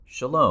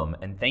Shalom,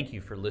 and thank you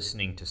for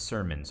listening to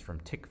sermons from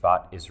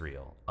Tikvat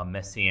Israel, a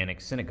Messianic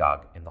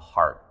synagogue in the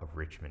heart of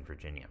Richmond,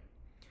 Virginia.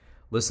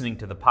 Listening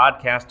to the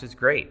podcast is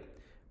great,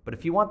 but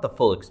if you want the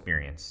full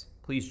experience,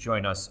 please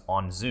join us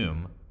on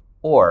Zoom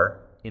or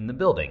in the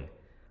building,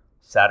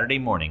 Saturday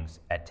mornings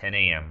at 10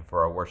 a.m.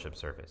 for our worship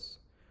service.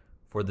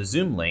 For the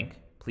Zoom link,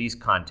 please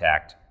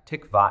contact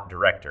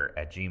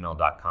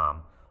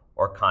tikvatdirector@gmail.com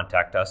or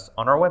contact us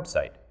on our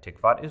website,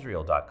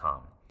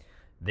 tikvatisrael.com.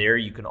 There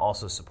you can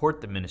also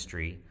support the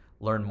ministry,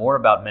 learn more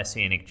about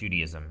Messianic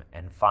Judaism,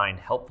 and find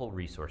helpful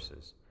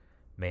resources.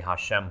 May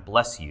Hashem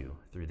bless you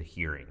through the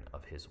hearing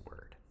of his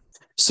word.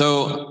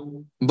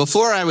 So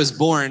before I was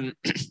born,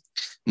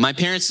 my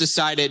parents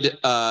decided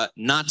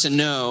not to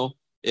know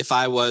if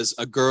I was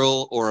a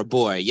girl or a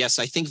boy. Yes,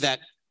 I think that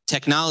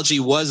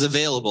technology was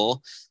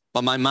available,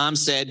 but my mom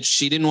said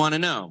she didn't want to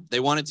know. They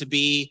wanted to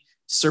be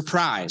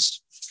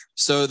surprised.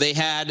 So they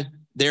had,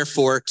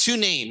 therefore, two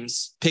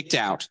names picked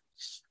out.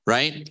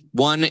 Right?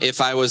 One,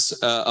 if I was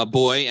a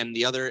boy, and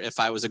the other, if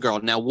I was a girl.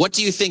 Now, what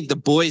do you think the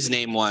boy's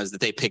name was that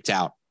they picked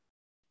out?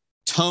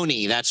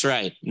 Tony, that's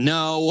right.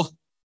 No.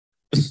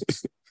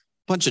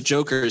 Bunch of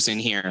jokers in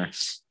here.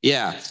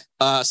 Yeah.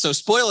 So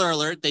spoiler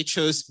alert, they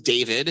chose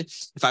David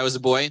if I was a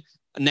boy.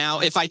 Now,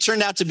 if I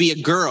turned out to be a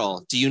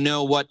girl, do you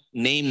know what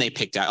name they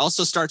picked out?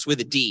 Also starts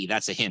with a D.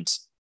 That's a hint.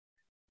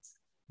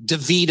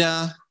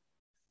 Davida.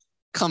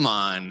 Come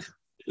on.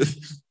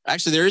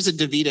 Actually, there is a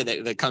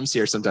Davida that comes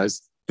here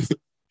sometimes.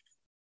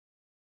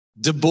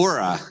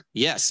 Deborah.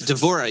 Yes,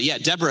 Deborah. Yeah,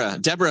 Deborah.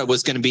 Deborah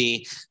was going to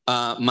be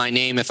my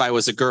name if I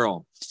was a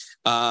girl.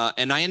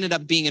 And I ended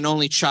up being an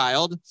only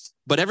child.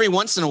 But every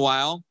once in a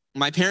while,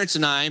 my parents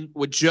and I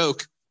would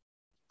joke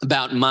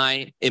about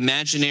my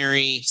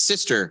imaginary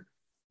sister,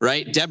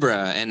 right?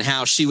 Deborah, and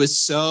how she was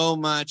so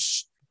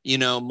much,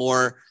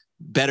 more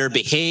better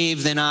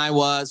behaved than I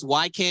was.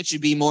 Why can't you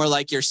be more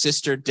like your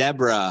sister,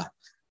 Deborah?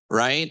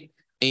 Right?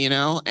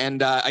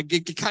 And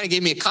it kind of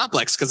gave me a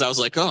complex because I was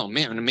like, oh,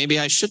 man, maybe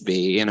I should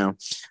be,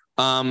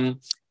 My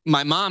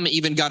mom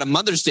even got a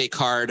Mother's Day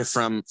card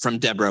from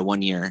Deborah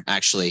one year,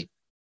 actually.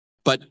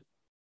 But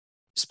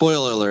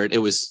spoiler alert, it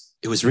was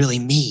really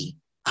me.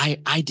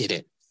 I did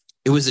it.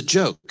 It was a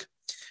joke.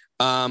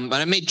 But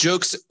I made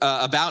jokes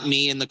about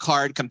me in the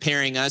card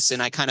comparing us,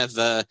 and I kind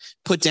of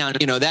put down,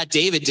 that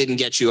David didn't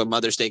get you a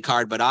Mother's Day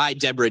card, but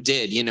Deborah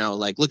did,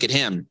 look at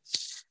him.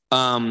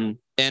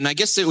 And I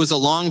guess it was a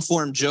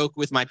long-form joke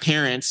with my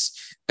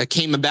parents that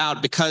came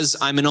about because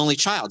I'm an only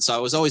child. So I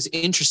was always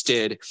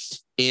interested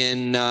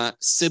in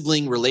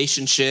sibling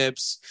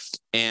relationships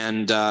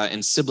and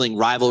sibling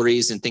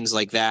rivalries and things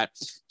like that.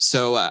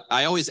 So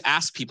I always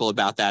ask people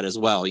about that as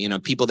well.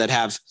 People that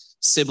have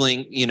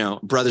sibling,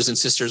 brothers and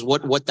sisters,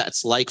 what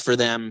that's like for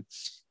them,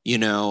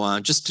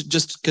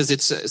 just because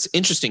it's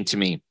interesting to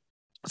me.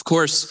 Of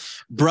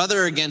course,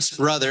 brother against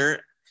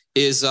brother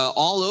is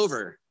all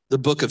over the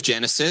book of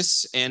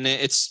Genesis, and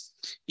it's,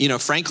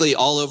 frankly,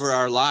 all over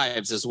our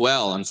lives as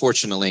well,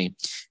 unfortunately.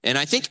 And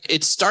I think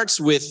it starts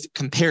with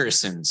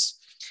comparisons.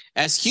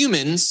 As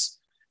humans,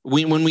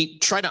 when we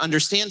try to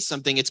understand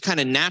something, it's kind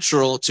of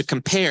natural to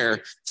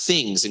compare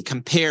things and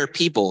compare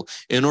people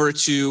in order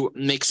to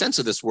make sense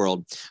of this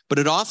world. But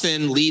it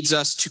often leads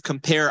us to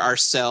compare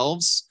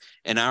ourselves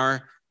and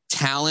our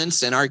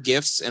talents and our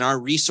gifts and our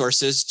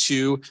resources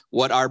to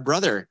what our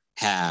brother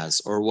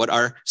has or what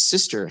our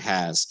sister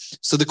has.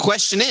 So the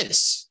question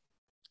is,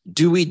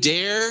 do we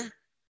dare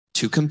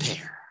to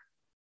compare?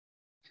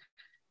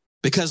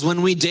 Because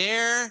when we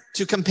dare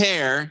to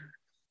compare,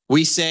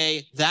 we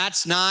say,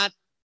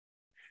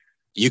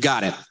 you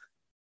got it.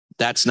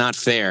 That's not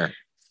fair.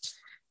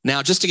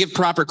 Now, just to give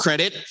proper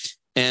credit,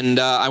 and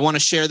I want to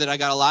share that I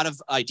got a lot of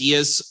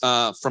ideas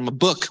from a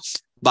book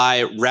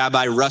by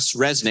Rabbi Russ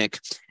Resnick,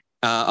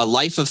 A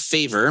Life of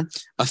Favor.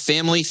 A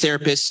family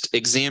therapist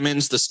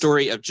examines the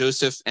story of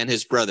Joseph and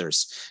his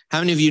brothers. How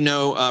many of you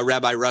know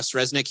Rabbi Russ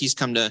Resnick? He's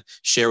come to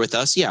share with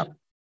us. Yeah.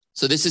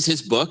 So this is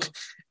his book.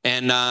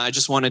 And I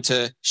just wanted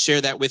to share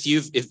that with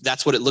you if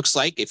that's what it looks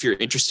like, if you're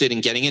interested in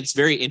getting it. It's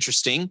very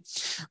interesting.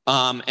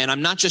 And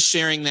I'm not just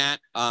sharing that.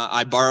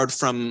 I borrowed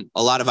from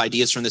a lot of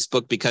ideas from this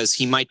book because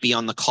he might be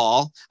on the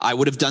call. I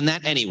would have done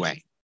that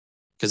anyway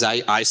because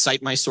I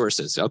cite my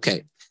sources.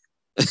 Okay.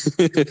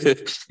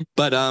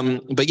 But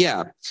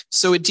yeah,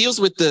 so it deals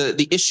with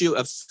the issue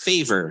of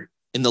favor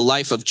in the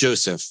life of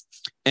Joseph,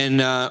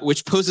 and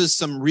which poses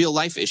some real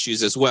life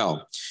issues as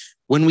well.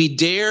 When we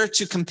dare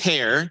to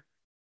compare,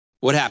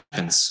 what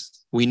happens?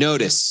 We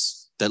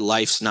notice that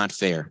life's not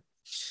fair.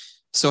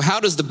 So how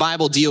does the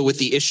Bible deal with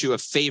the issue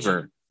of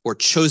favor or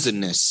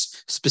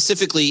chosenness,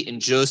 specifically in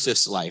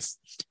Joseph's life?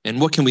 And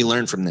what can we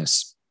learn from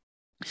this?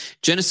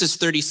 Genesis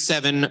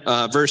 37,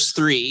 verse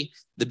 3,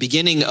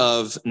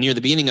 near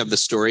the beginning of the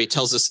story,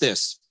 tells us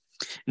this.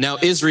 Now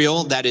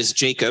Israel, that is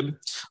Jacob,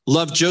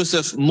 loved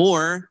Joseph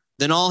more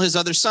than all his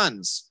other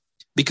sons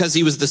because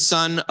he was the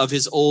son of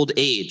his old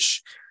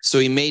age. So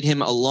he made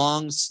him a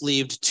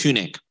long-sleeved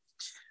tunic.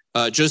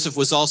 Joseph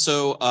was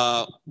also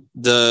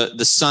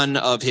the son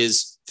of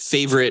his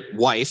favorite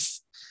wife,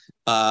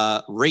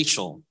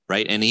 Rachel,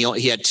 right? And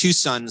he had two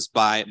sons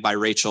by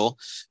Rachel,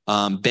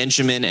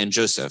 Benjamin and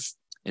Joseph.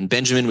 And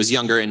Benjamin was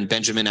younger, and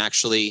Benjamin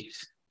actually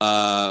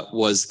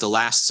was the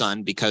last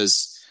son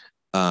because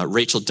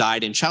Rachel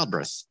died in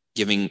childbirth,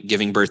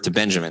 giving birth to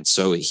Benjamin.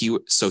 So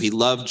he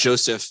loved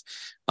Joseph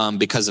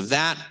because of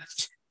that,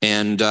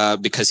 and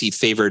because he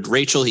favored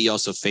Rachel, he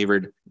also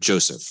favored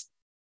Joseph.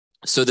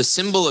 So the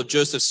symbol of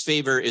Joseph's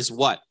favor is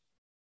what?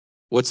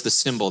 What's the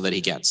symbol that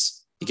he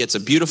gets? He gets a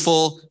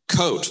beautiful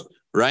coat,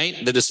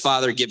 right? That his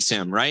father gives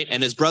him, right?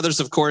 And his brothers,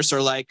 of course,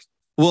 are like,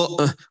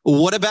 well,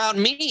 what about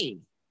me?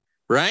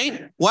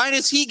 Right? Why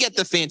does he get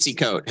the fancy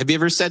coat? Have you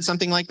ever said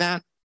something like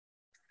that?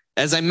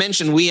 As I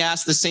mentioned, we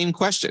ask the same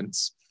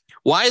questions.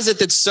 Why is it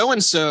that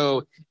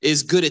so-and-so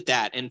is good at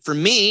that? And for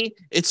me,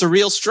 it's a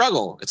real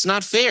struggle. It's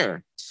not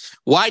fair.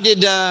 Why did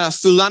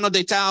fulano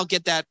de tal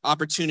get that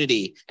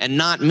opportunity and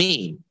not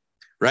me?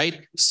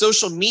 Right?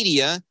 Social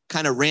media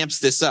kind of ramps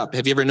this up.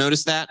 Have you ever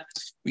noticed that?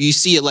 You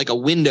see it like a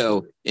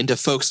window into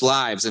folks'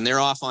 lives, and they're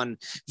off on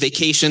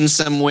vacation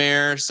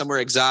somewhere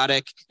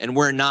exotic, and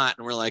we're not.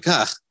 And we're like,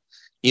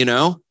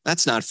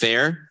 that's not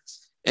fair.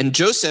 And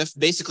Joseph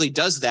basically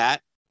does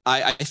that.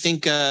 I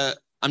think,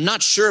 I'm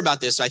not sure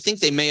about this. I think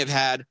they may have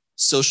had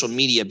social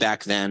media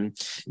back then.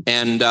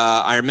 And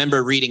I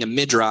remember reading a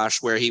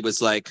midrash where he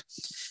was like,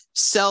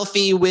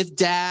 selfie with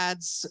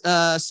dad's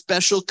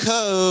special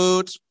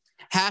coat,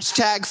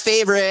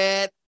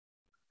 #favorite,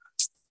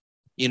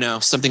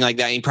 something like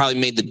that. He probably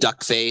made the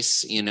duck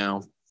face, you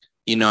know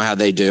how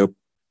they do.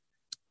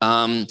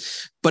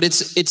 But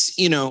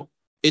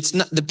it's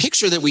not the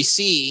picture that we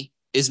see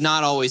is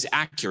not always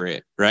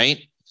accurate,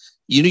 right?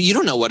 You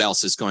don't know what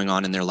else is going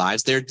on in their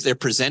lives. They're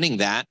presenting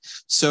that.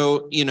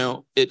 So,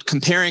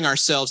 comparing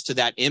ourselves to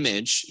that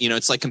image,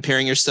 it's like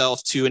comparing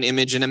yourself to an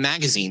image in a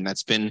magazine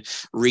that's been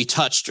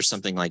retouched or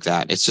something like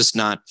that. It's just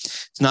not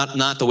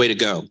the way to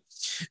go.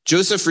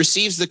 Joseph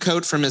receives the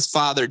coat from his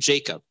father,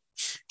 Jacob.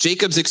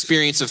 Jacob's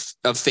experience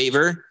of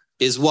favor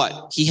is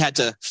what? He had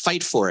to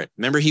fight for it.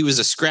 Remember, he was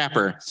a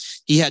scrapper.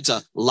 He had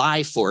to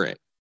lie for it,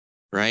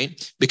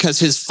 right? Because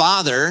his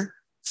father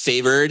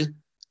favored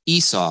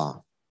Esau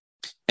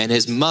and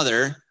his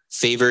mother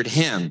favored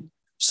him.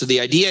 So the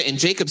idea in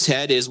Jacob's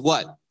head is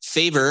what?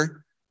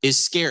 Favor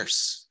is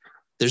scarce.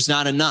 There's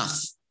not enough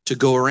to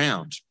go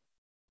around.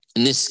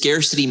 And this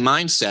scarcity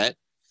mindset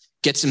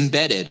gets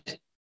embedded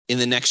in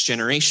the next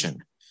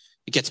generation.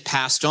 It gets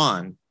passed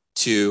on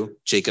to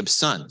Jacob's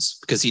sons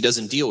because he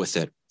doesn't deal with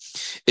it.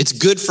 It's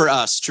good for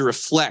us to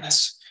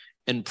reflect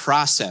and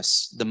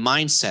process the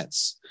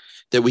mindsets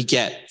that we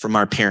get from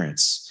our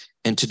parents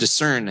and to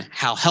discern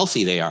how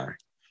healthy they are,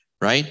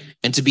 right?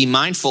 And to be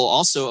mindful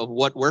also of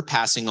what we're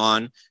passing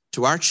on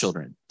to our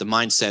children, the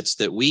mindsets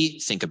that we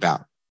think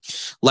about.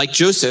 Like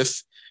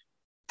Joseph,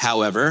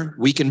 however,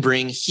 we can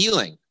bring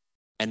healing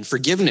and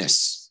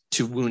forgiveness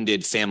to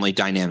wounded family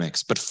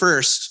dynamics. But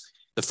first,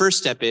 the first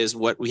step is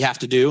what we have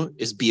to do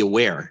is be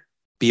aware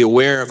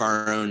of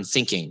our own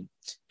thinking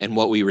and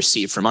what we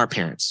receive from our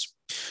parents.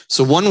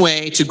 So one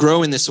way to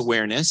grow in this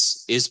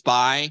awareness is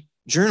by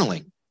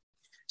journaling.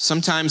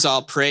 Sometimes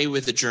I'll pray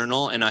with a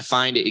journal and I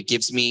find it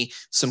gives me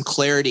some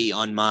clarity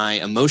on my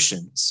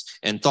emotions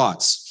and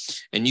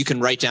thoughts. And you can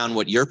write down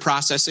what you're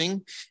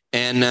processing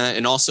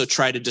and also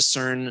try to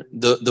discern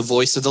the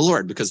voice of the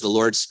Lord, because the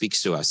Lord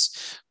speaks to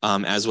us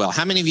as well.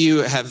 How many of you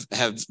have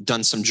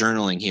done some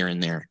journaling here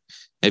and there?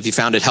 Have you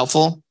found it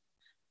helpful?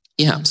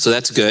 Yeah, so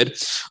that's good.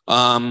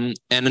 And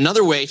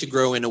another way to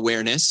grow in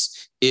awareness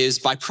is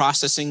by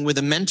processing with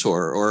a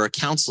mentor or a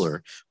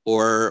counselor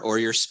or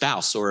your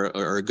spouse or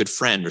a good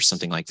friend or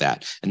something like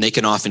that. And they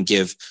can often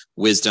give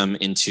wisdom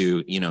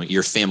into,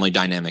 your family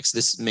dynamics.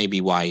 This may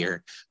be why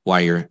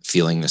you're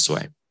feeling this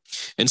way.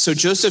 And so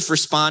Joseph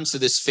responds to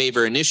this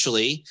favor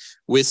initially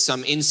with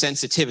some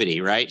insensitivity,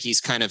 right?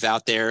 He's kind of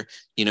out there,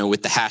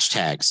 with the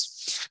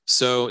hashtags.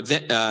 So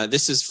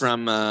this is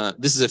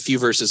a few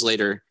verses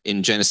later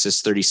in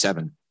Genesis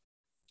 37.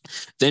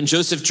 Then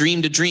Joseph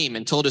dreamed a dream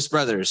and told his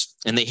brothers,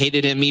 and they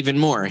hated him even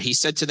more. He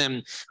said to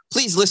them,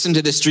 "Please listen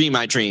to this dream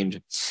I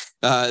dreamed.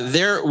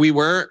 There we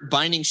were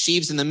binding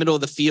sheaves in the middle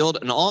of the field,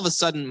 and all of a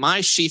sudden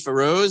my sheaf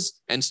arose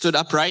and stood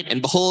upright,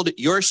 and behold,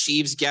 your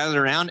sheaves gathered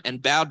around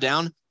and bowed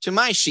down to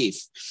my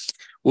sheaf.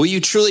 Will you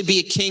truly be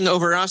a king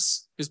over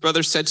us?" His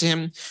brothers said to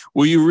him,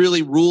 "Will you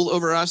really rule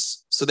over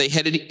us?" So they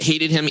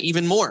hated him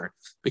even more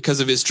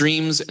because of his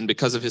dreams and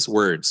because of his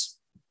words.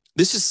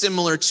 This is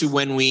similar to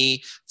when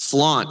we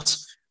flaunt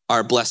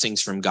our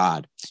blessings from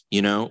God.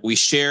 We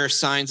share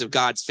signs of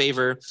God's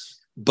favor,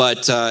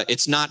 but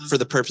it's not for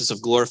the purpose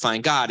of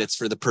glorifying God. It's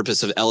for the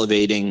purpose of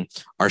elevating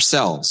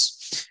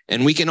ourselves.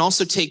 And we can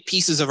also take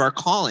pieces of our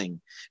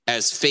calling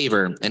as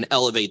favor and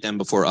elevate them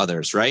before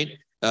others, right?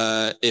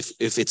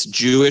 If it's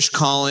Jewish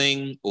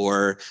calling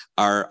or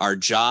our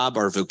job,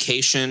 our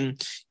vocation,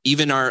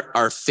 even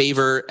our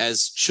favor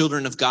as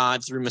children of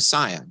God through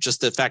Messiah,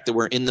 just the fact that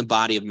we're in the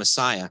body of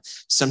Messiah,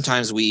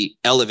 sometimes we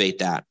elevate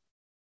that.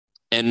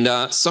 And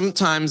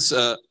sometimes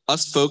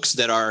us folks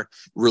that are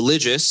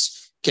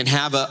religious can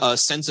have a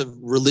sense of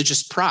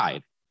religious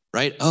pride,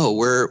 right? Oh,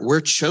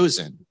 we're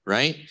chosen,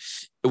 right?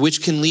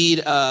 Which can leave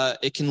a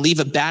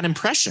bad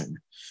impression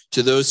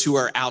to those who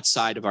are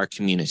outside of our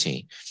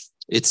community.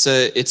 It's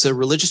a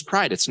religious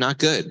pride. It's not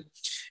good.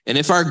 And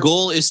if our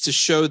goal is to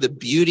show the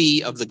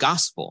beauty of the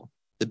gospel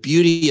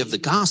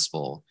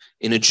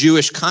in a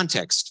Jewish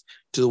context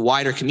to the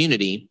wider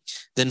community,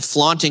 then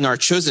flaunting our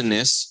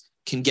chosenness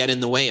can get in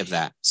the way of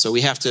that. So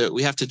we have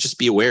to just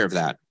be aware of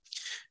that.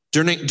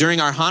 During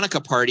our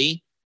Hanukkah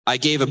party, I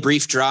gave a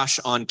brief drash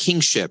on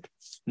kingship,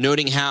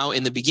 noting how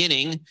in the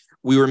beginning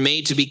we were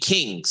made to be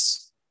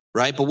kings,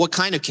 right? But what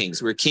kind of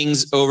kings? We're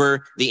kings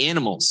over the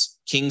animals,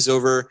 kings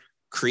over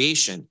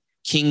creation,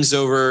 kings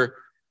over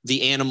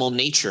the animal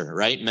nature,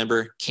 right?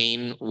 Remember,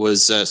 Cain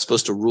was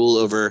supposed to rule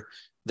over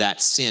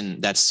that sin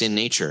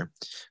nature.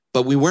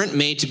 But we weren't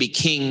made to be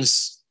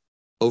kings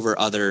over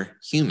other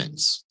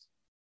humans.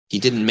 He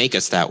didn't make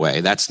us that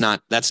way. That's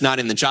not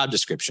in the job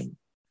description.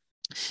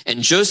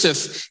 And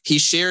Joseph, he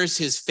shares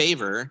his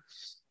favor,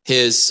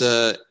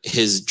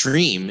 his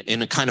dream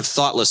in a kind of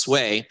thoughtless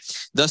way,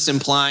 thus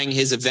implying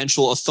his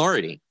eventual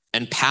authority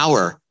and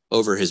power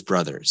over his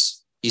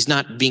brothers. He's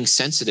not being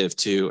sensitive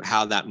to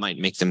how that might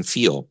make them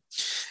feel.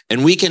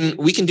 And we can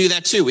do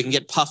that too. We can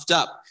get puffed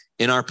up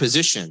in our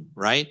position,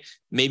 right?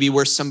 Maybe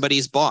we're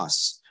somebody's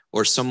boss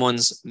or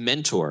someone's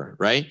mentor,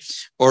 right?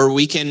 Or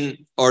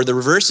the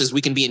reverse is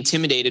we can be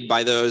intimidated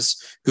by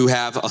those who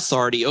have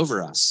authority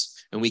over us.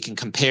 And we can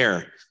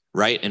compare,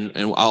 right? And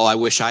oh, I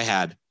wish I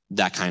had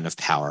that kind of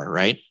power,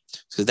 right?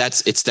 So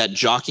it's that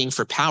jockeying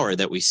for power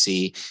that we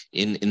see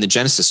in the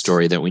Genesis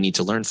story that we need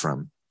to learn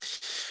from.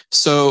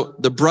 So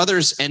the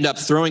brothers end up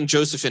throwing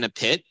Joseph in a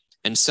pit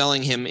and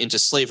selling him into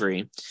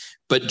slavery,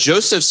 but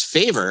Joseph's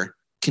favor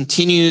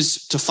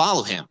continues to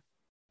follow him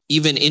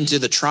even into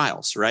the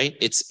trials, right?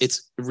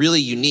 It's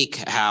really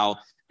unique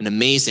and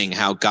amazing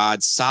how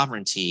God's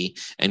sovereignty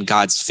and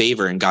God's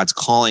favor and God's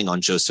calling on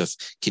Joseph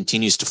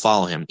continues to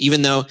follow him,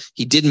 even though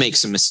he did make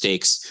some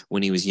mistakes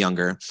when he was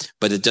younger,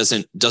 but it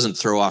doesn't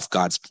throw off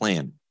God's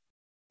plan.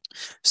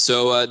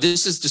 So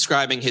this is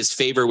describing his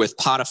favor with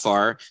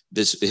Potiphar,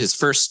 his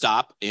first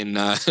stop in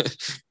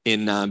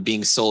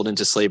being sold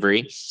into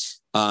slavery.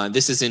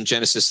 This is in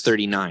Genesis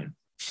 39.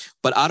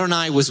 But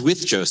Adonai was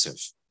with Joseph,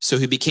 so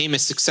he became a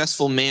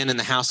successful man in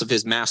the house of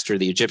his master,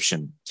 the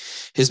Egyptian.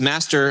 His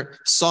master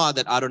saw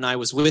that Adonai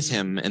was with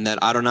him and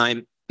that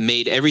Adonai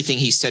made everything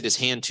he set his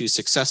hand to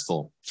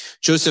successful.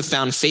 Joseph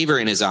found favor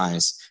in his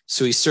eyes,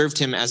 so he served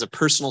him as a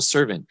personal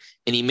servant,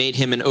 and he made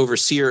him an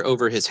overseer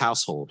over his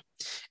household.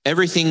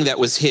 Everything that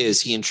was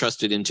his, he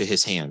entrusted into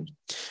his hand.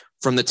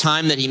 From the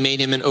time that he made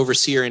him an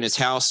overseer in his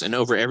house and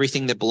over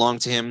everything that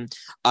belonged to him,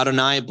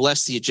 Adonai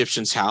blessed the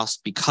Egyptian's house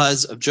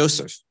because of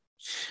Joseph.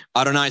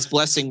 Adonai's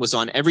blessing was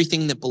on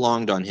everything that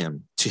belonged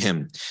to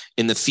him,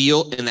 in the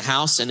field, in the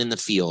house, and in the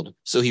field.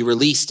 So he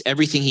released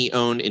everything he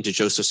owned into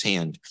Joseph's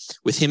hand.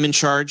 With him in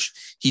charge,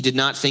 he did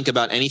not think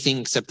about anything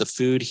except the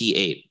food he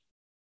ate.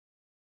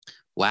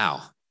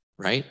 Wow,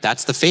 right?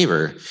 That's the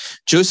favor.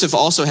 Joseph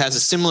also has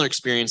a similar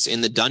experience in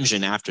the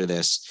dungeon after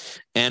this,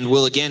 and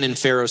will again in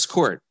Pharaoh's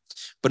court.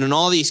 But in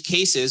all these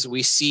cases,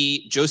 we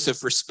see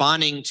Joseph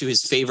responding to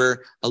his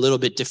favor a little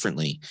bit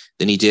differently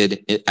than he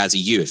did as a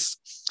youth.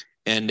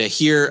 And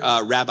here,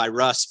 Rabbi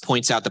Russ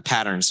points out the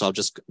pattern. So I'm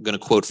just going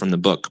to quote from the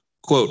book.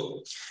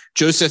 Quote,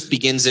 Joseph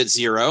begins at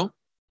 0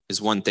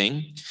 is one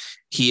thing.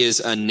 He is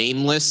a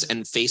nameless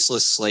and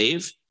faceless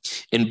slave.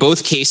 In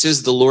both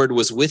cases, the Lord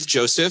was with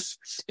Joseph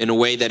in a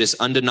way that is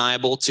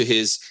undeniable to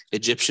his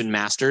Egyptian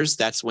masters.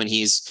 That's when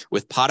he's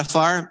with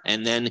Potiphar,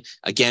 and then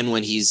again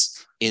when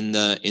he's in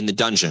the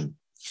dungeon.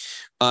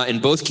 In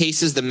both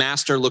cases, the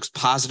master looks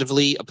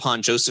positively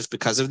upon Joseph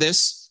because of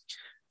this.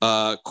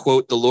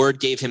 Quote, the Lord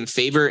gave him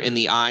favor in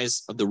the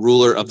eyes of the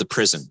ruler of the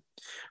prison.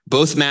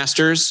 Both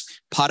masters,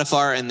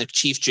 Potiphar and the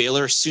chief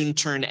jailer, soon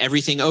turn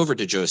everything over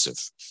to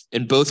Joseph.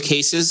 In both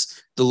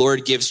cases, the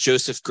Lord gives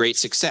Joseph great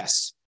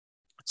success.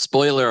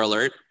 Spoiler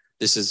alert,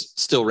 this is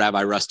still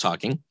Rabbi Russ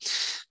talking.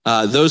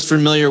 Those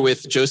familiar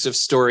with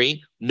Joseph's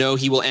story know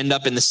he will end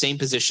up in the same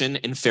position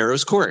in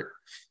Pharaoh's court,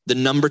 the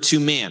number 2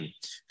 man,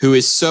 who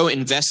is so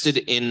invested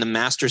in the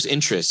master's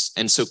interests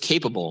and so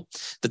capable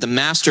that the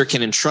master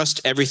can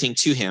entrust everything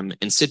to him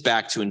and sit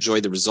back to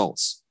enjoy the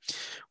results.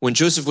 When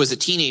Joseph was a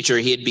teenager,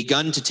 he had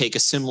begun to take a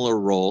similar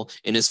role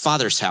in his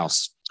father's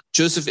house.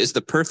 Joseph is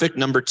the perfect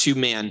number 2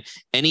 man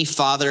any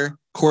father,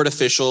 court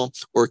official,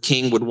 or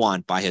king would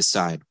want by his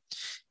side.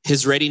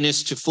 His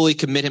readiness to fully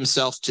commit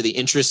himself to the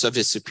interests of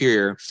his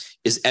superior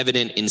is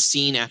evident in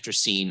scene after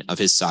scene of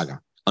his saga,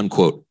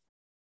 unquote.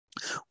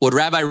 What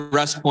Rabbi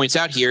Russ points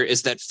out here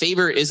is that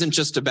favor isn't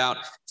just about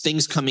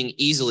things coming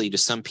easily to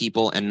some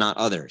people and not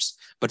others,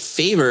 but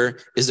favor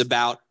is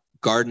about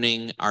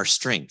gardening our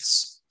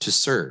strengths to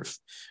serve.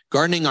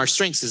 Gardening our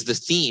strengths is the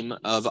theme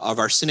of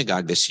our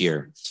synagogue this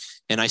year,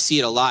 and I see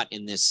it a lot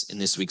in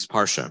this week's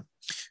Parsha.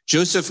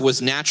 Joseph was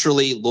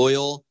naturally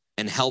loyal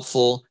and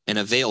helpful and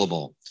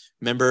available.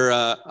 Remember,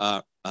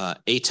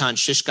 Eitan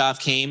Shishkov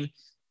came,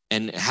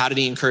 and how did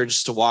he encourage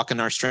us to walk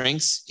in our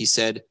strengths? He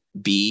said,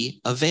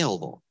 be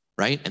available.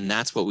 Right? And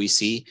that's what we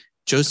see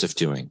Joseph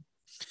doing,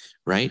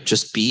 right?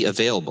 Just be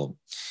available.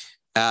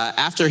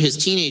 After his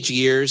teenage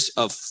years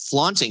of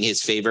flaunting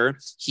his favor,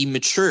 he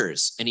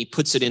matures and he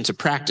puts it into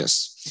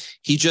practice.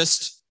 He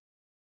just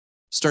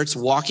starts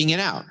walking it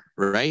out,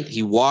 right?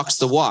 He walks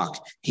the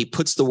walk. He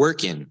puts the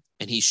work in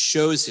and he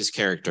shows his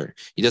character.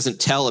 He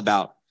doesn't tell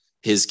about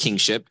his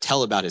kingship,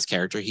 tell about his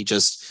character. He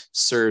just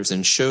serves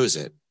and shows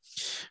it.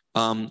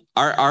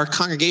 Our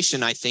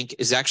congregation, I think,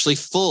 is actually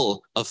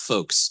full of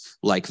folks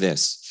like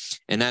this.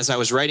 And as I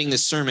was writing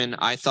this sermon,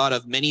 I thought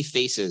of many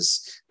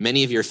faces,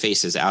 many of your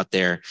faces out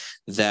there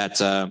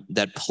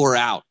that pour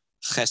out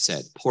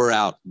chesed, pour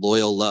out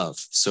loyal love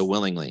so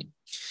willingly.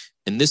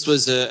 And this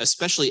was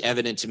especially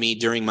evident to me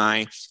during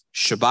my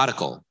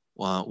sabbatical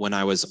when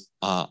I was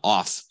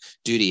off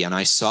duty, and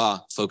I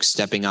saw folks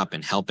stepping up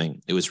and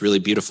helping. It was really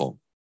beautiful.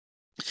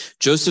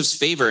 Joseph's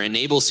favor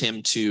enables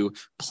him to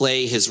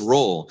play his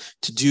role,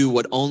 to do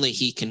what only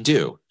he can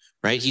do,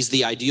 right? He's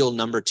the ideal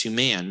number 2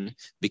 man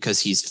because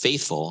he's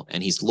faithful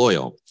and he's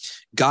loyal.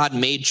 God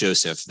made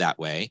Joseph that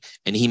way,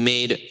 and he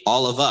made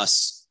all of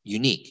us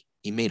unique.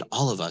 He made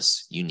all of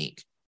us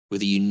unique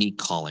with a unique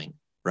calling,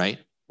 right?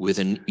 With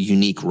a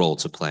unique role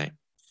to play.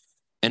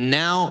 And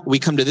now we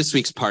come to this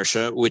week's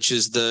Parsha, which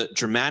is the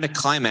dramatic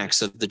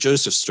climax of the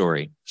Joseph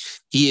story.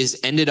 He is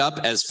ended up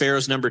as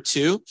Pharaoh's number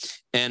 2,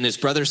 and his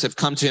brothers have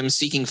come to him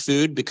seeking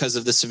food because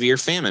of the severe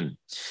famine.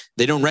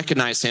 They don't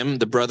recognize him,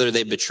 the brother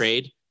they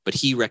betrayed, but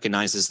he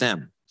recognizes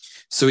them.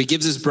 So he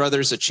gives his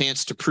brothers a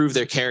chance to prove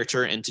their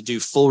character and to do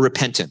full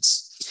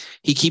repentance.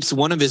 He keeps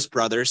one of his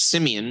brothers,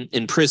 Simeon,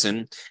 in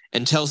prison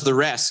and tells the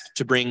rest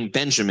to bring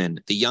Benjamin,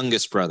 the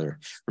youngest brother.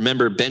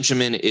 Remember,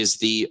 Benjamin is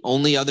the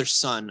only other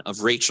son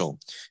of Rachel,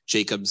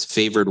 Jacob's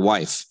favored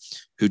wife,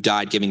 who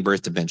died giving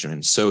birth to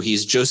Benjamin. So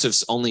he's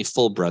Joseph's only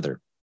full brother.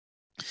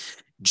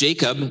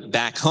 Jacob,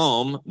 back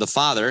home, the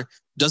father,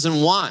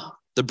 doesn't want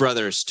the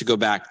brothers to go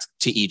back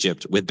to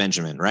Egypt with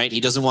Benjamin, right? He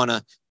doesn't want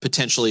to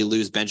potentially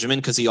lose Benjamin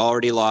because he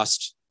already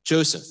lost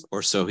Joseph,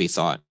 or so he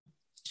thought.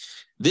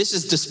 This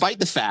is despite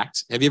the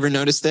fact, have you ever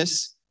noticed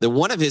this? That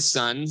one of his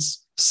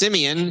sons,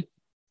 Simeon,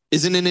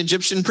 is in an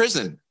Egyptian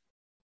prison.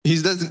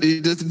 He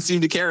doesn't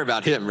seem to care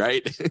about him,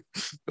 right?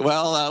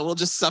 Well, we'll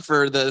just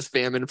suffer the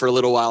famine for a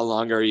little while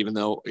longer, even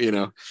though,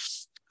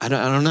 I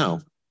don't know.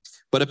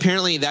 But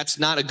apparently that's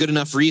not a good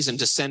enough reason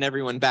to send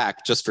everyone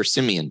back just for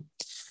Simeon.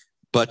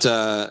 But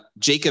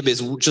Jacob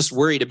is just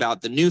worried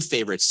about the new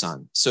favorite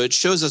son. So it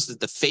shows us that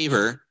the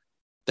favor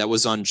that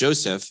was on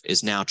Joseph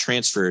is now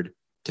transferred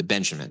to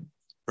Benjamin,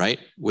 right?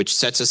 Which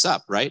sets us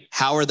up, right?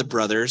 How are the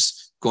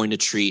brothers going to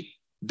treat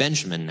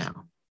Benjamin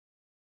now?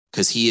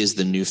 Because he is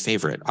the new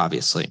favorite,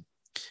 obviously,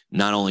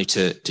 not only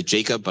to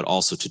Jacob, but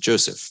also to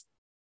Joseph.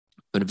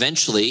 But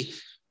eventually,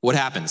 what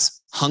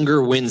happens?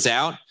 Hunger wins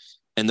out,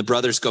 and the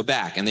brothers go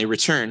back, and they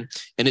return.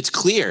 And it's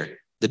clear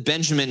that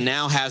Benjamin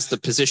now has the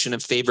position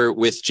of favor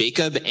with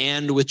Jacob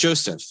and with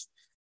Joseph.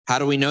 How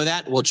do we know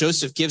that? Well,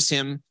 Joseph gives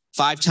him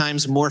 5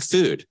 times more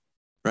food,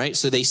 right?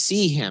 So they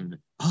see him.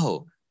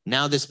 Oh,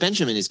 now this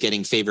Benjamin is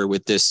getting favor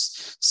with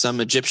some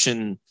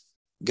Egyptian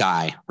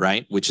guy,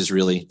 right? Which is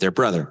really their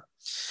brother.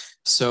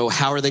 So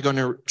how are they going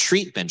to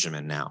treat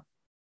Benjamin now?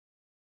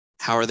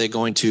 How are they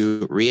going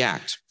to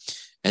react?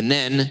 And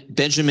then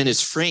Benjamin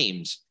is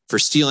framed for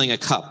stealing a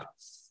cup.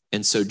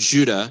 And so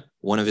Judah,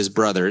 one of his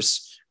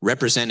brothers,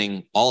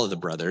 representing all of the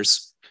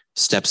brothers,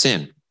 steps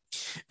in.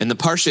 And the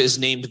Parsha is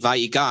named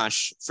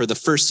Vayigash for the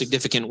first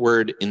significant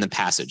word in the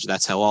passage.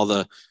 That's how all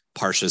the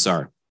Parshas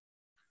are.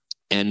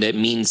 And it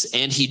means,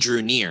 and he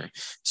drew near.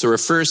 So it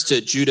refers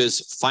to Judah's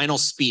final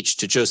speech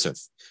to Joseph.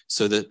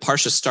 So the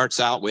Parsha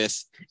starts out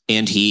with,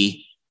 and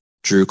he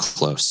drew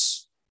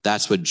close.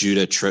 That's what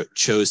Judah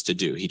chose to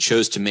do. He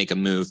chose to make a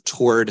move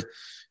toward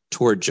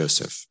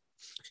Joseph.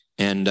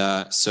 And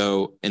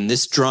and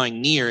this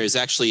drawing near is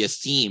actually a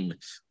theme,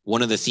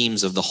 one of the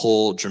themes of the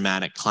whole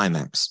dramatic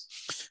climax.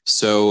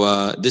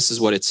 So this is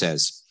what it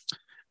says.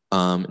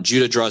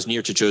 Judah draws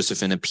near to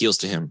Joseph and appeals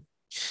to him.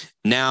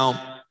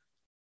 Now,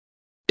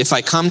 if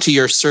I come to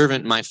your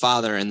servant, my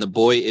father, and the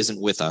boy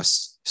isn't with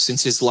us,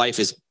 since his life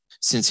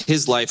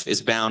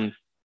is bound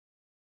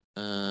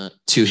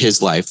to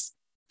his life,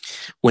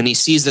 when he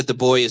sees that the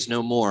boy is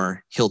no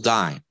more, he'll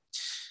die.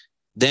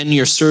 Then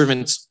your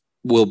servants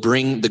will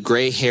bring the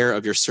gray hair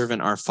of your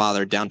servant, our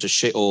father, down to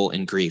Sheol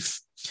in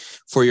grief.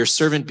 For your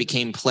servant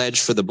became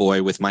pledge for the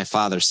boy with my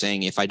father,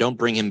 saying, if I don't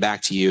bring him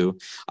back to you,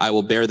 I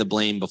will bear the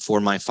blame before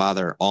my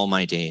father all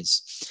my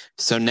days.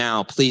 So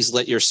now, please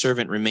let your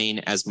servant remain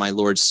as my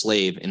Lord's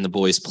slave in the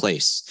boy's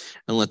place,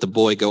 and let the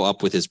boy go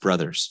up with his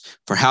brothers.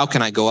 For how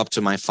can I go up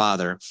to my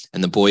father,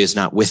 and the boy is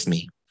not with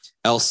me?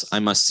 Else I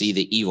must see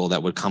the evil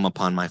that would come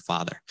upon my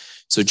father.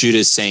 So Judah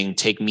is saying,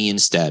 take me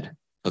instead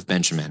of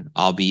Benjamin.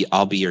 I'll be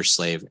your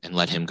slave, and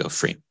let him go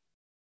free.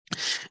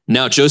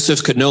 Now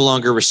Joseph could no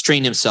longer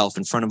restrain himself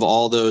in front of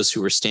all those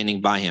who were standing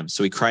by him.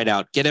 So he cried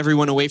out, get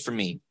everyone away from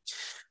me.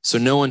 So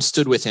no one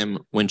stood with him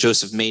when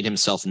Joseph made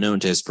himself known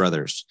to his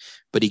brothers.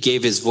 But he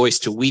gave his voice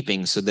to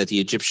weeping so that the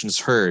Egyptians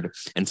heard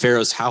and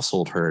Pharaoh's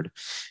household heard.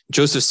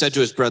 Joseph said to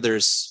his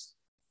brothers,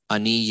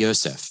 Ani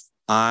Yosef,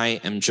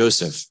 I am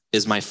Joseph.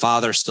 Is my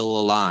father still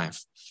alive?"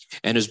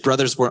 And his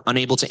brothers were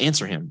unable to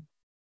answer him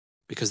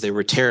because they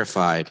were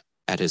terrified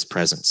at his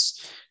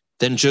presence.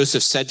 Then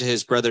Joseph said to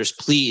his brothers,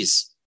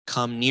 "Please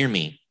come near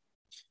me."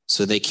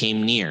 So they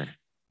came near.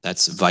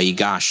 That's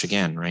Vayigash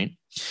again, right?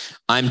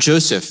 "I'm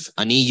Joseph,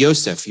 Ani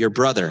Yosef, your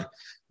brother,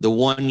 the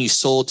one you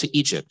sold to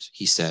Egypt,"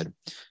 he said.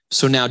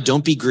 "So now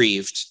don't be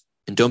grieved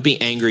and don't be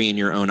angry in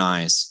your own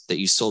eyes that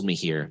you sold me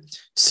here,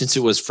 since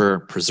it was for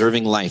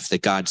preserving life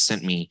that God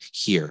sent me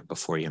here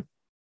before you."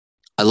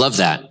 I love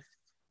that.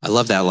 I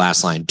love that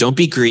last line. Don't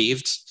be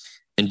grieved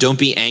and don't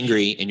be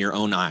angry in your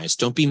own eyes.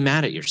 Don't be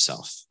mad at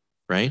yourself,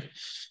 right?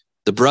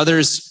 The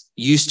brothers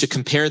used to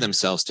compare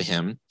themselves to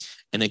him,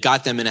 and it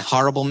got them in a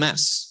horrible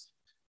mess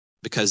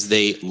because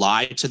they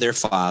lied to their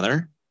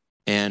father,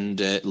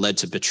 and it led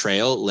to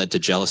betrayal, led to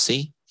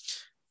jealousy.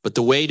 But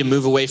the way to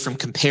move away from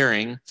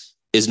comparing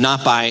is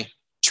not by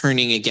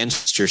turning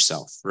against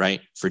yourself,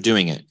 right, for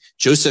doing it.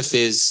 Joseph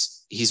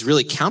he's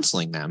really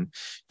counseling them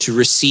to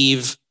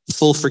receive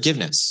full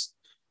forgiveness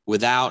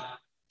without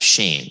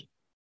shame,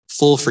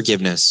 full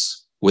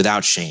forgiveness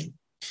without shame.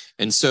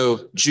 And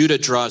so Judah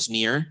draws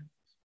near.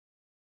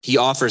 He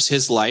offers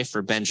his life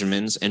for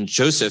Benjamin's, and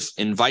Joseph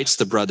invites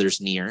the brothers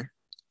near.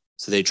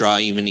 So they draw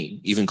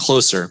even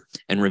closer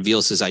and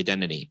reveals his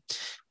identity.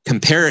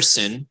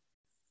 Comparison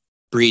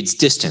breeds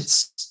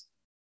distance.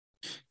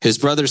 His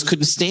brothers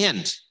couldn't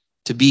stand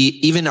to be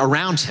even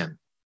around him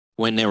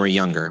when they were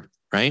younger,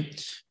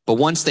 right? But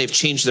once they've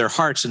changed their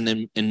hearts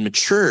and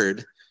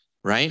matured,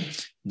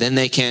 right, then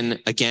they can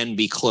again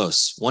be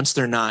close. Once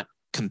they're not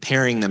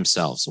comparing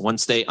themselves,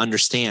 once they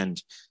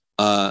understand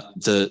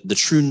the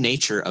true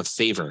nature of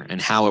favor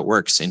and how it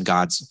works in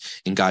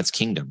God's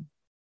kingdom,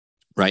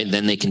 right?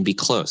 Then they can be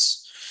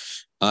close.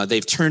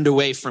 They've turned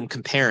away from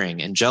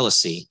comparing and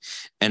jealousy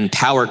and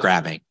power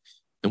grabbing.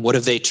 And what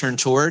have they turned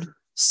toward?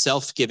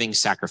 Self-giving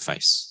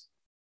sacrifice,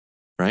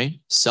 right?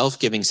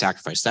 Self-giving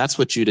sacrifice. That's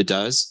what Judah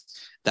does.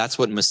 That's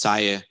what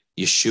Messiah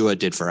Yeshua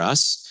did for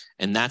us.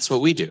 And that's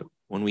what we do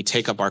when we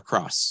take up our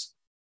cross,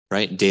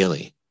 right?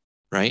 Daily,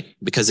 right?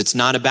 Because it's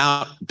not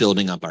about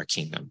building up our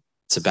kingdom.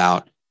 It's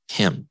about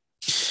him.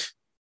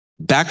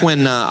 Back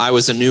when I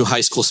was a new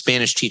high school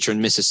Spanish teacher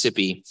in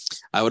Mississippi,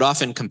 I would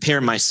often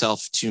compare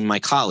myself to my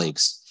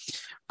colleagues.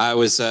 I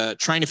was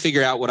trying to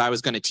figure out what I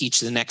was going to teach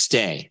the next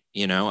day.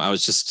 I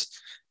was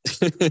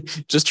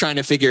just trying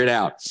to figure it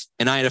out.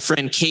 And I had a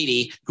friend,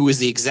 Katie, who was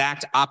the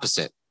exact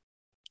opposite.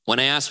 When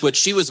I asked what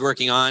she was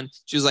working on,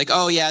 she was like,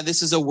 "Oh yeah,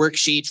 this is a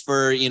worksheet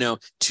for,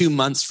 2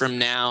 months from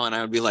now." And I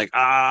would be like,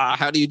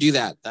 how do you do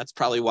that? That's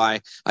probably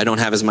why I don't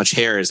have as much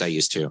hair as I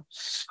used to,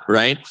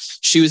 right?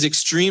 She was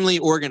extremely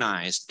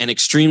organized and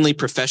extremely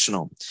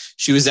professional.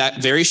 She was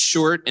very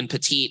short and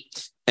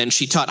petite, and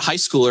she taught high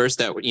schoolers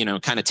that,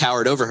 kind of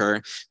towered over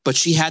her, but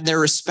she had their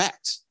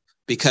respect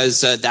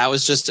because that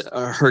was just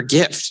her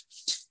gift.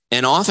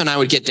 And often I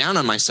would get down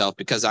on myself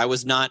because I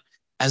was not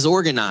as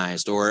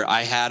organized, or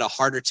I had a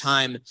harder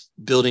time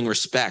building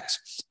respect,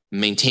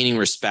 maintaining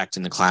respect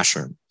in the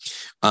classroom.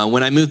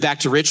 When I moved back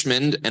to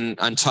Richmond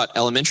and taught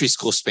elementary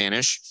school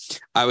Spanish,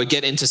 I would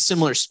get into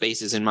similar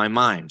spaces in my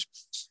mind.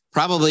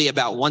 Probably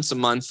about once a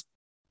month,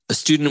 a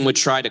student would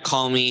try to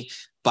call me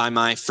by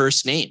my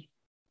first name,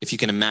 if you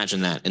can imagine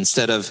that,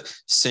 instead of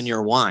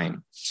Senor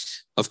Wein.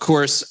 Of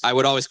course, I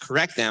would always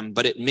correct them,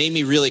 but it made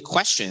me really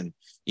question,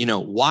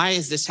 why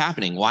is this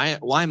happening?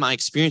 Why am I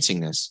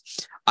experiencing this?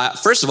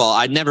 First of all,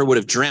 I never would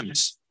have dreamt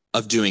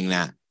of doing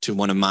that to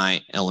one of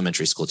my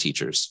elementary school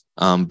teachers.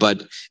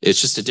 But it's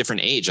just a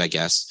different age, I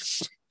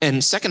guess.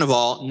 And second of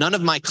all, none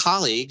of my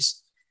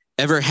colleagues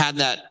ever had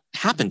that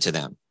happen to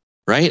them,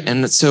 right?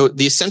 And so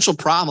the essential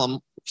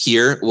problem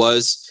here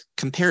was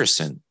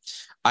comparison.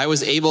 I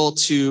was able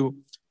to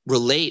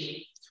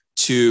relate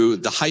to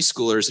the high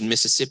schoolers in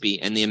Mississippi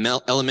and the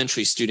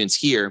elementary students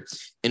here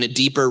in a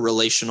deeper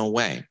relational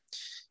way.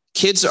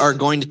 Kids are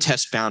going to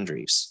test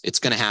boundaries. It's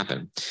going to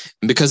happen.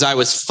 And because I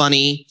was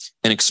funny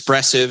and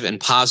expressive and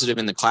positive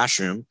in the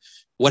classroom,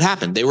 what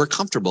happened? They were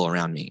comfortable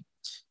around me.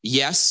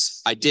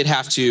 Yes, I did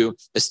have to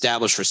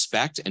establish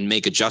respect and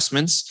make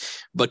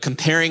adjustments, but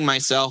comparing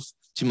myself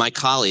to my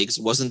colleagues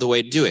wasn't the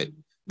way to do it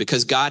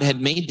because God had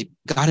made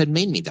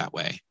me that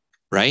way,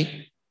 right?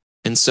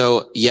 And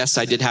so, yes,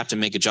 I did have to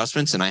make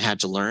adjustments and I had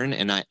to learn,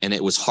 and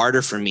it was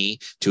harder for me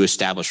to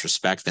establish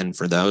respect than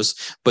for those,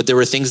 but there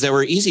were things that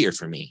were easier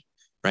for me.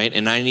 Right.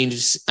 And I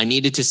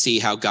needed to see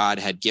how God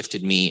had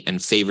gifted me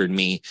and favored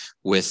me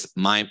with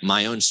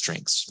my own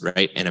strengths.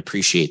 Right. And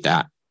appreciate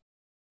that.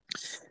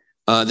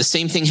 The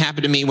same thing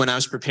happened to me when I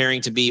was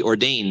preparing to be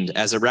ordained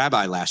as a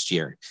rabbi last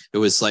year. It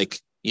was like,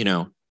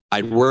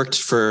 I'd worked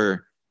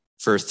for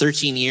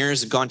 13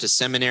 years, gone to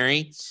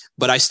seminary,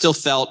 but I still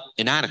felt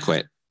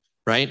inadequate.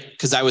 Right.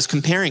 Because I was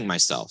comparing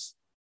myself.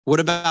 What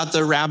about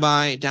the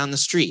rabbi down the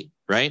street?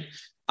 Right.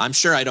 I'm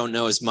sure I don't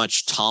know as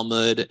much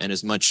Talmud and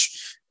as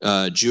much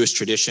Jewish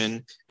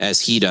tradition as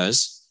he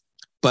does.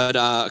 But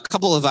a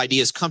couple of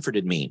ideas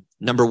comforted me.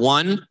 Number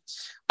one,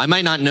 I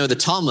might not know the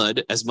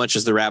Talmud as much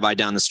as the rabbi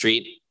down the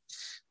street,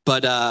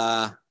 but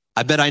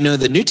I bet I know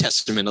the New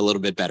Testament a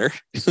little bit better.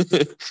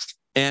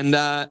 and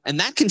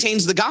that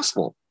contains the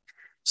gospel.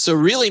 So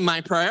really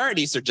my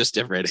priorities are just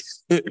different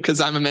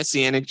because I'm a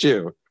Messianic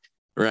Jew,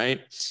 right?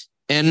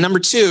 And number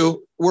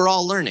two, we're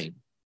all learning.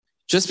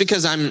 Just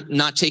because I'm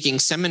not taking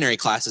seminary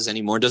classes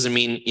anymore doesn't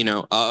mean,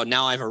 oh,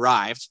 now I've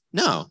arrived.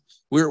 No,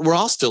 we're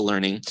all still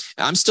learning.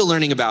 I'm still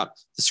learning about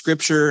the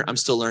scripture. I'm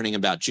still learning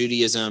about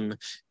Judaism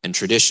and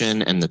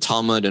tradition and the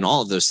Talmud and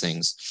all of those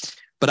things.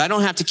 But I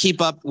don't have to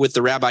keep up with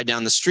the rabbi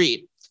down the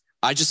street.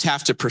 I just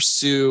have to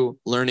pursue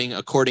learning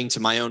according to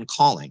my own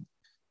calling,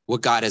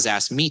 what God has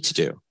asked me to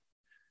do,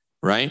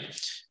 right?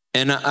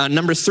 And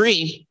number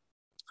three,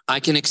 I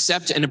can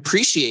accept and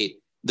appreciate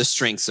the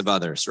strengths of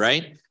others,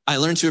 right? I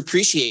learned to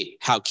appreciate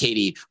how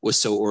Katie was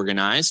so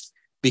organized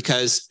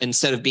because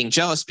instead of being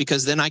jealous,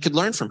 because then I could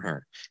learn from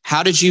her.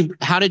 How did you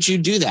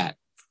do that?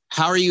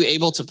 How are you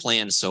able to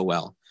plan so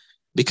well?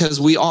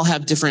 Because we all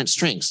have different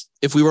strengths.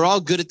 If we were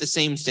all good at the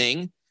same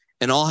thing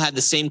and all had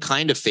the same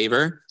kind of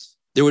favor,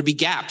 there would be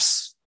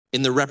gaps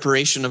in the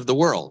reparation of the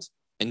world.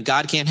 And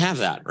God can't have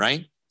that,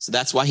 right? So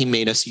that's why he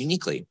made us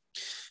uniquely.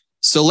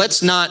 So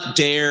let's not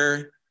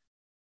dare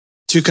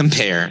to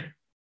compare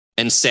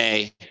and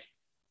say,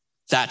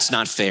 that's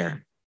not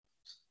fair.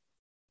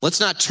 Let's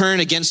not turn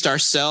against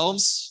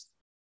ourselves,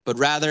 but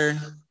rather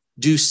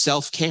do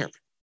self-care.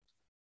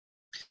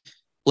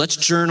 Let's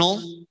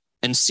journal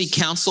and seek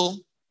counsel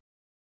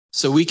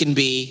so we can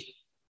be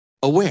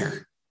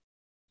aware.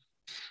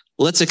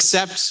 Let's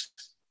accept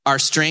our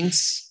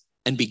strengths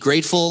and be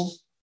grateful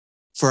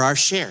for our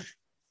share.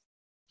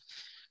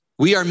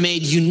 We are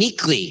made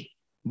uniquely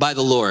by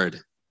the Lord,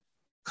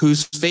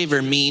 whose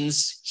favor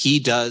means he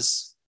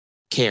does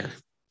care.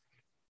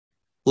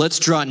 Let's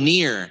draw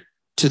near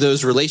to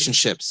those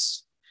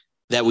relationships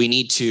that we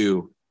need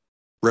to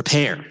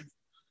repair.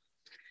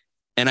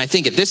 And I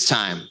think at this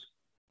time,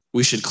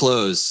 we should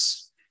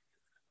close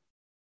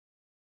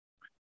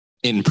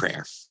in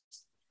prayer.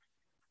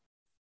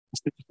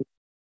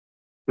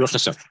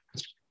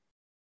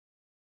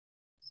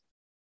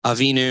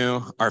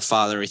 Avinu, our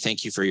Father, we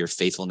thank you for your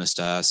faithfulness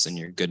to us and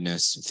your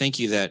goodness. Thank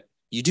you that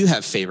you do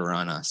have favor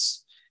on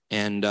us,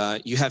 and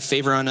you have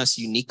favor on us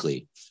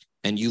uniquely,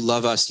 and you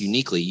love us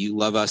uniquely. You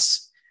love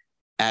us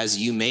as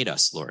you made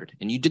us, Lord,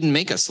 and you didn't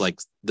make us like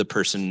the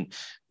person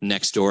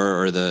next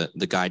door or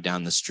the guy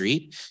down the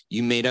street.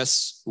 You made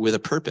us with a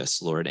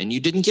purpose, Lord, and you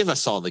didn't give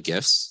us all the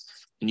gifts,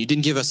 and you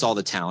didn't give us all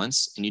the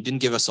talents, and you didn't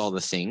give us all the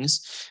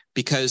things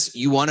because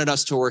you wanted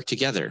us to work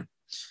together.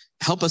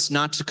 Help us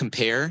not to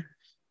compare,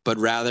 but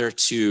rather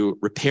to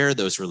repair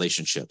those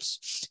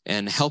relationships,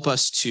 and help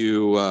us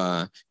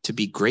to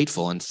be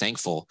grateful and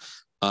thankful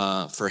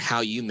for how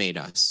you made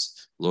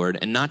us, Lord,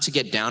 and not to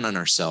get down on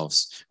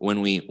ourselves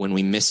when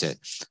we miss it,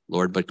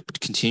 Lord, but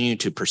continue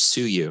to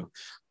pursue you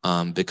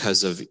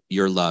because of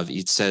your love.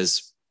 It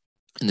says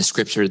in the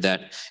scripture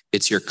that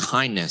it's your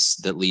kindness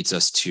that leads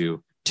us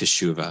to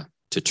teshuvah,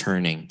 to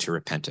turning to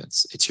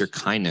repentance. It's your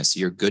kindness,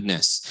 your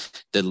goodness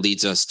that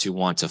leads us to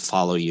want to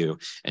follow you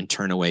and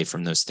turn away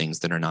from those things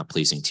that are not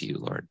pleasing to you,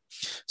 Lord.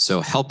 So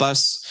help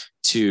us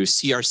to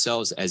see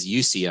ourselves as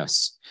you see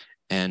us,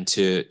 and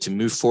to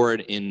move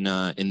forward in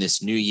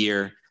this new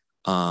year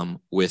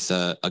with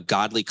a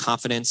godly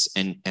confidence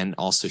and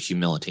also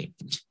humility.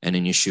 And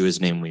in Yeshua's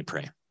name we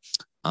pray.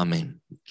 Amen.